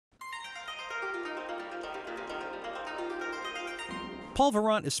Paul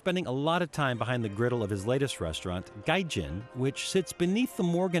Varant is spending a lot of time behind the griddle of his latest restaurant, Gaijin, which sits beneath the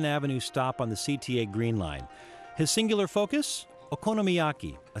Morgan Avenue stop on the CTA Green Line. His singular focus?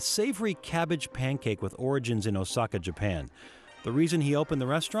 Okonomiyaki, a savory cabbage pancake with origins in Osaka, Japan. The reason he opened the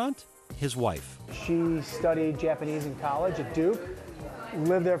restaurant? His wife. She studied Japanese in college at Duke,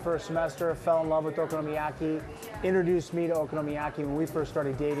 lived there for a semester, fell in love with okonomiyaki, introduced me to okonomiyaki when we first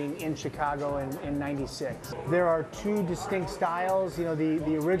started dating in Chicago in '96. There are two distinct styles. You know,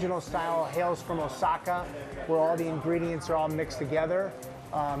 the original style hails from Osaka, where all the ingredients are all mixed together.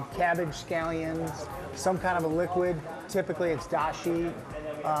 Cabbage, scallions, some kind of a liquid. Typically it's dashi,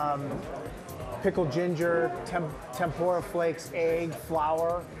 pickled ginger, tempura flakes, egg,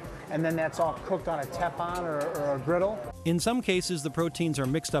 flour, and then that's all cooked on a teppan or a griddle. In some cases, the proteins are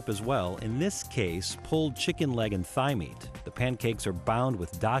mixed up as well. In this case, pulled chicken leg and thigh meat. The pancakes are bound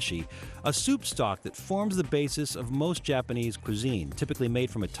with dashi, a soup stock that forms the basis of most Japanese cuisine, typically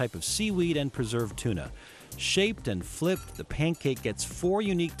made from a type of seaweed and preserved tuna. Shaped and flipped, the pancake gets 4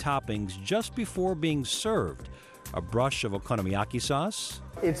 unique toppings just before being served. A brush of okonomiyaki sauce.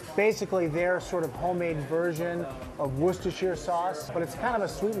 It's basically their sort of homemade version of Worcestershire sauce, but it's kind of a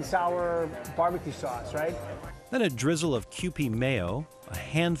sweet and sour barbecue sauce, right? Then a drizzle of Kewpie mayo, a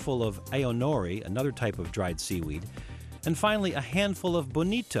handful of aonori, another type of dried seaweed, and finally a handful of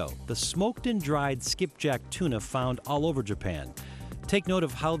bonito, the smoked and dried skipjack tuna found all over Japan. Take note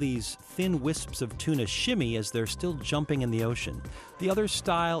of how these thin wisps of tuna shimmy as they're still jumping in the ocean. The other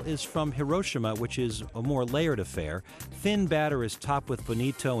style is from Hiroshima, which is a more layered affair. Thin batter is topped with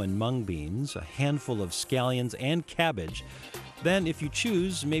bonito and mung beans, a handful of scallions and cabbage. Then, if you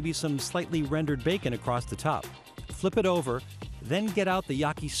choose, maybe some slightly rendered bacon across the top. Flip it over, then get out the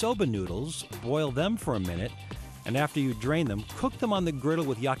yakisoba noodles, boil them for a minute, and after you drain them, cook them on the griddle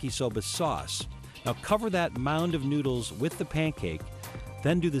with yakisoba sauce. Now cover that mound of noodles with the pancake,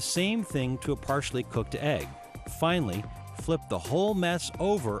 then do the same thing to a partially cooked egg. Finally, flip the whole mess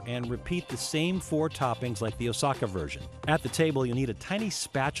over and repeat the same 4 toppings like the Osaka version. At the table, you'll need a tiny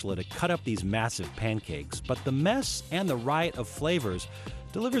spatula to cut up these massive pancakes, but the mess and the riot of flavors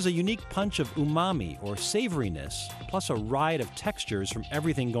delivers a unique punch of umami or savoriness, plus a riot of textures from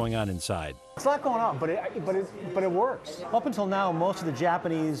everything going on inside. It's a lot going on, but it works. Up until now, most of the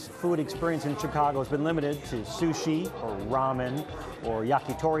Japanese food experience in Chicago has been limited to sushi or ramen or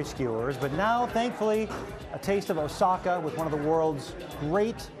yakitori skewers, but now, thankfully, a taste of Osaka with one of the world's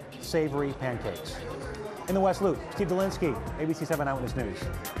great savory pancakes. In the West Loop, Steve Dolinsky, ABC 7 Eyewitness News.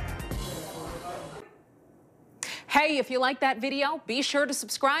 Hey, if you like that video, be sure to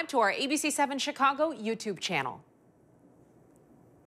subscribe to our ABC 7 Chicago YouTube channel.